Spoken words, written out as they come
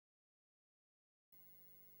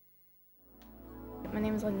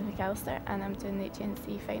name is Linda McAllister and I'm doing the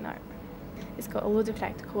HNC Fine Art. It's got a load of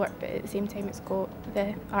practical work, but at the same time it's got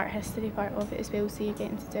the art history part of it as well, so you're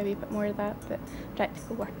getting to do a wee bit more of that, but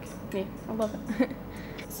practical work, yeah, I love it.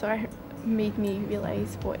 So it made me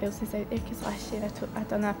realise what else is out there, because last year I'd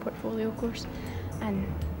done a portfolio course and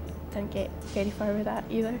didn't get very far with that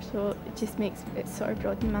either, so it just makes it sort of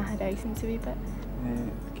broaden my horizons a wee bit.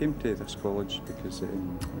 I came to this college because it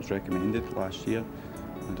was recommended last year.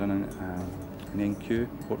 I've done an NQ,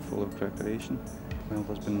 portfolio preparation. Well,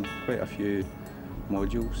 there's been quite a few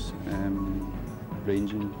modules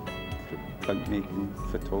ranging from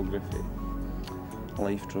printmaking, photography,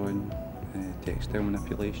 life drawing, textile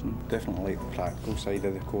manipulation. Definitely like the practical side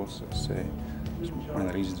of the course. It's one of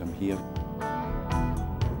the reasons I'm here.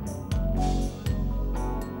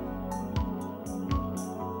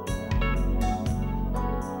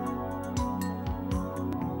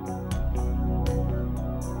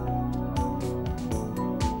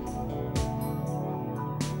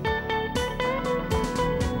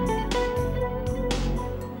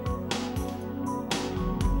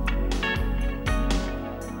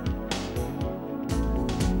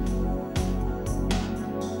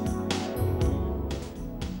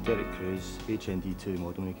 HND2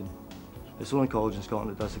 model making. It's the only college in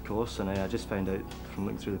Scotland that does the course, and I just found out from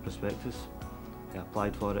looking through the prospectus. I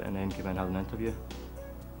applied for it and then came in and had an interview.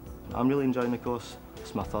 I'm really enjoying the course.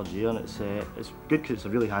 It's my third year and it's good because it's a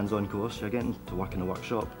really hands-on course. You're getting to work in a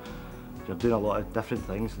workshop. You're doing a lot of different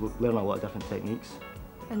things, learning a lot of different techniques.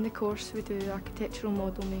 In the course we do architectural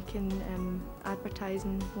model making,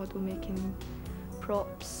 advertising model making,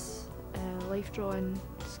 props, life drawing,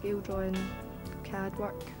 scale drawing, CAD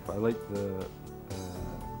work. I like the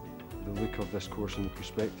look of this course in the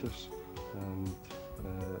prospectus, and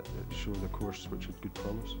it showed a course which had good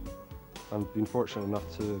promise. I've been fortunate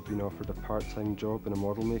enough to have been offered a part-time job in a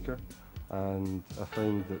model maker, and I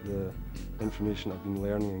found that the information I've been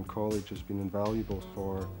learning in college has been invaluable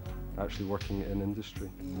for actually working in industry.